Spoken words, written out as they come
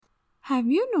Have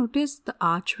you noticed the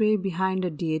archway behind a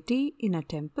deity in a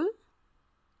temple?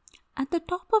 At the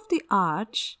top of the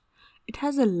arch, it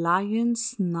has a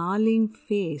lion's snarling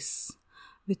face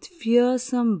with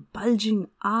fearsome bulging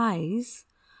eyes,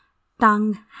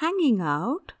 tongue hanging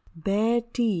out, bare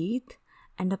teeth,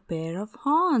 and a pair of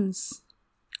horns.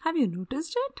 Have you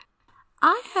noticed it?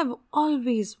 I have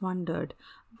always wondered,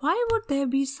 why would there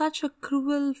be such a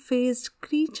cruel-faced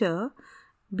creature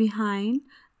behind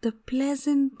the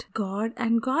pleasant god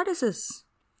and goddesses,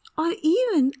 or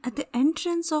even at the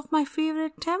entrance of my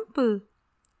favorite temple?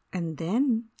 And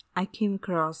then I came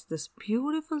across this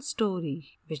beautiful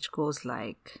story which goes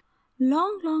like,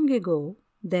 long, long ago,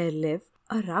 there lived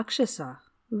a Rakshasa,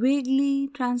 vaguely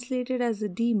translated as a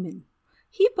demon.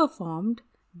 He performed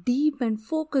deep and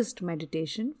focused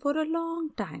meditation for a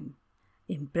long time.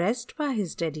 Impressed by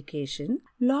his dedication,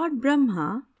 Lord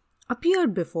Brahma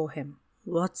appeared before him.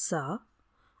 "Vatsa,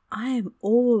 I am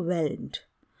overwhelmed.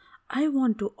 I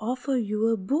want to offer you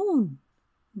a boon.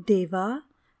 Deva,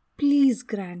 please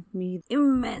grant me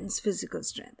immense physical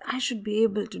strength. I should be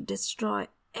able to destroy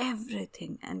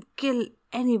everything and kill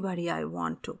anybody I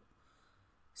want to,"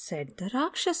 said the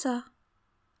Rakshasa.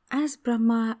 As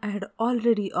Brahma had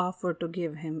already offered to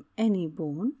give him any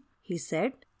boon, he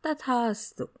said,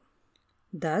 "Tathastu."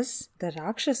 Thus, the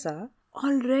Rakshasa,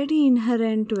 already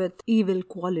inherent with evil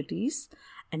qualities,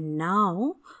 and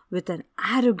now with an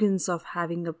arrogance of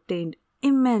having obtained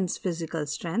immense physical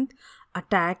strength,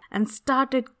 attacked and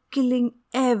started killing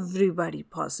everybody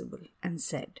possible and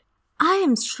said, "I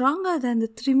am stronger than the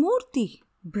Trimurti.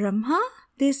 Brahma,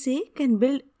 they say, can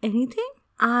build anything.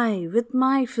 I, with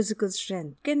my physical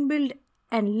strength, can build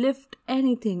and lift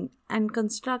anything and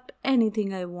construct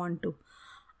anything I want to.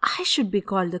 I should be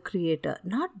called the creator,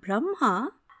 not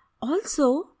Brahma.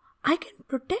 Also, I can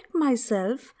protect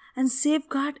myself and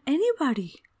safeguard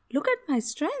anybody. Look at my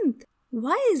strength.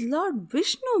 Why is Lord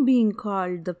Vishnu being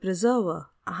called the preserver?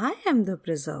 I am the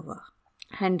preserver.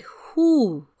 And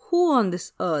who on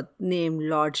this earth named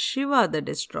Lord Shiva the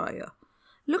destroyer?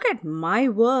 Look at my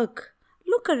work.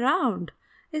 Look around.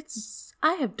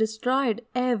 I have destroyed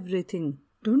everything.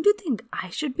 Don't you think I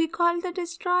should be called the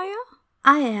destroyer?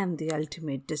 I am the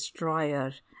ultimate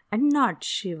destroyer and not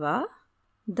Shiva."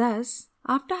 Thus,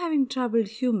 after having troubled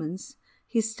humans,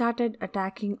 he started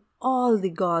attacking all the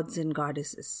gods and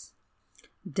goddesses.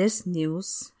 This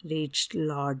news reached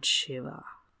Lord Shiva.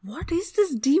 "What is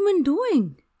this demon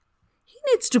doing? He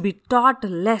needs to be taught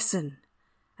a lesson,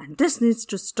 and this needs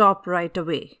to stop right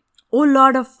away. O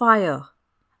Lord of Fire,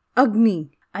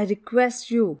 Agni, I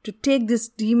request you to take this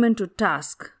demon to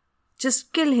task.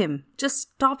 Just kill him. Just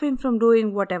stop him from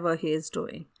doing whatever he is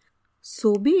doing."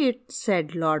 "So be it,"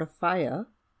 said Lord of Fire,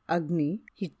 Agni.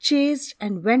 He chased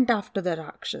and went after the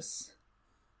Rakshas.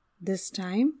 This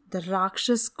time, the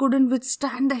Rakshas couldn't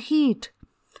withstand the heat.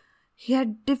 He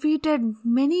had defeated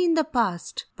many in the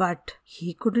past, but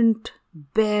he couldn't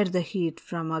bear the heat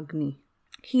from Agni.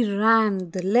 He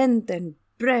ran the length and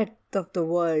breadth of the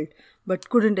world, but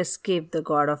couldn't escape the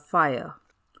god of fire.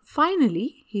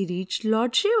 Finally, he reached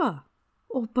Lord Shiva.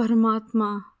 "Oh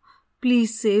Paramatma,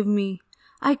 please save me.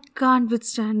 I can't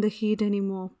withstand the heat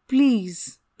anymore.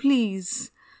 Please,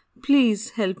 please, please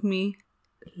help me."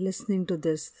 Listening to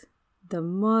this, the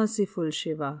merciful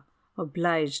Shiva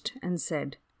obliged and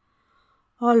said,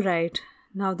 "All right,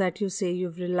 now that you say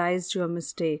you've realized your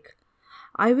mistake,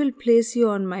 I will place you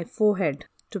on my forehead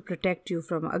to protect you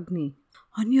from Agni."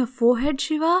 "On your forehead,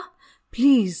 Shiva?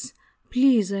 Please,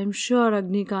 please, I'm sure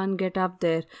Agni can't get up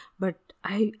there, but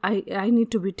I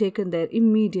need to be taken there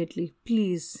immediately,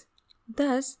 please."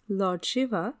 Thus, Lord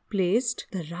Shiva placed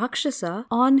the Rakshasa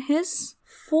on his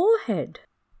forehead.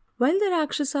 While the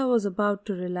Rakshasa was about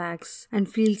to relax and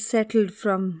feel settled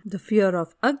from the fear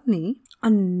of Agni,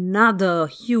 another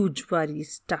huge worry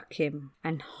struck him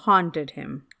and haunted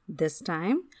him. This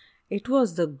time, it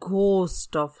was the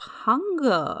ghost of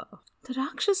hunger. The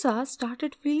Rakshasa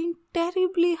started feeling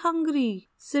terribly hungry,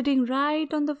 sitting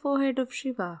right on the forehead of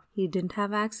Shiva. He didn't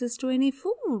have access to any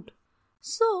food.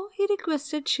 So he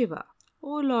requested Shiva,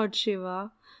 "Oh Lord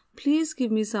Shiva, please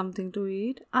give me something to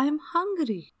eat. I am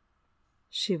hungry."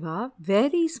 Shiva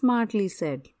very smartly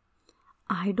said,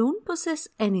 "I don't possess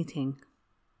anything.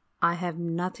 I have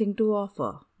nothing to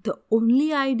offer. The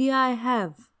only idea I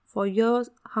have for your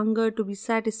hunger to be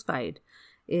satisfied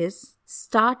is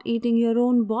start eating your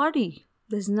own body.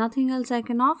 There's nothing else I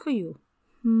can offer you."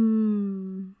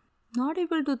 Not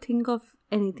able to think of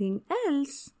anything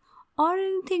else or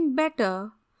anything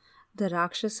better, the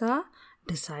Rakshasa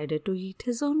decided to eat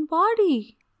his own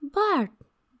body. But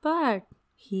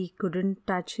he couldn't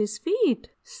touch his feet.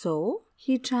 So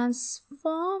he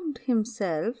transformed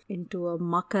himself into a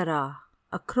makara,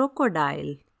 a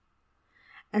crocodile,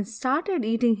 and started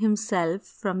eating himself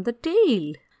from the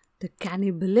tail. The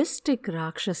cannibalistic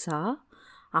Rakshasa,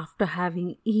 after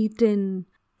having eaten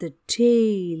the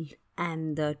tail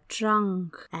and the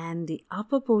trunk and the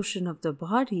upper portion of the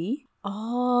body,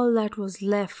 all that was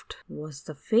left was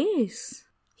the face.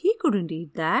 He couldn't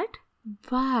eat that,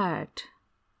 but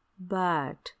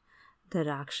the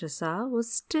Rakshasa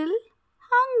was still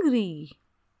hungry.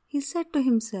 He said to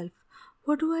himself,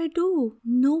 "What do I do?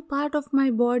 No part of my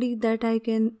body that I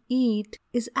can eat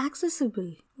is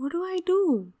accessible. What do I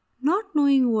do?" Not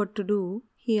knowing what to do,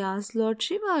 he asked Lord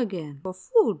Shiva again for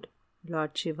food.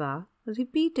 Lord Shiva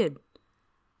repeated,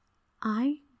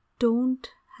 "I don't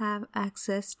have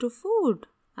access to food.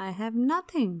 I have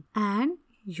nothing. And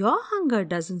your hunger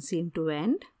doesn't seem to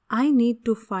end. I need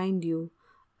to find you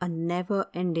a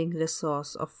never-ending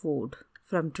resource of food.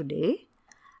 From today,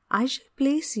 I shall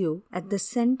place you at the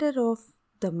center of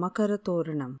the Makara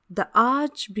Toranam, the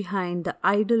arch behind the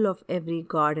idol of every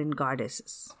god and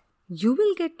goddesses. You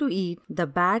will get to eat the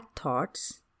bad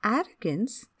thoughts,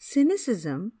 arrogance,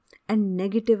 cynicism, and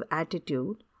negative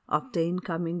attitude of the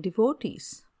incoming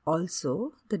devotees.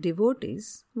 Also, the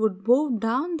devotees would bow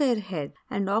down their head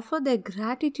and offer their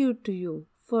gratitude to you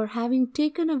for having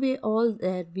taken away all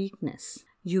their weakness.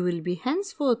 You will be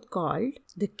henceforth called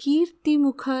the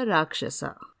Kirtimukha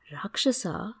Rakshasa."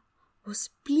 Rakshasa was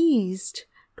pleased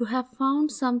to have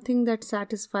found something that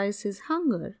satisfies his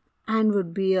hunger and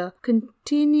would be a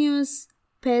continuous,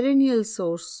 perennial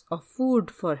source of food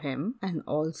for him, and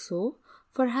also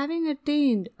for having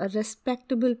attained a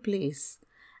respectable place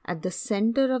at the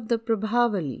center of the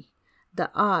Prabhavali, the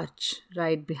arch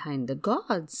right behind the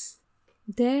gods.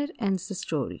 There ends the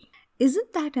story.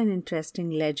 Isn't that an interesting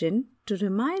legend to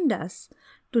remind us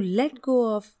to let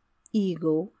go of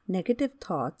ego, negative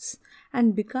thoughts,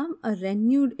 and become a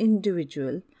renewed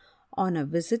individual on a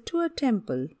visit to a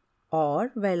temple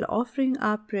or while offering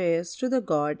our prayers to the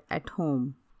god at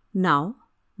home? Now,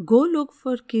 go look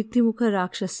for Kirtimukha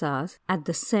Rakshasas at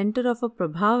the center of a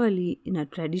Prabhavali in a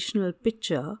traditional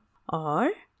picture,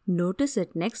 or notice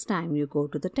it next time you go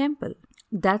to the temple.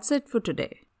 That's it for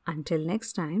today. Until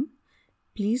next time,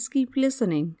 please keep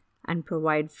listening and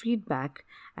provide feedback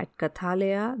at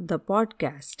kathalaya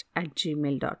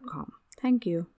thepodcast@gmail.com. Thank you.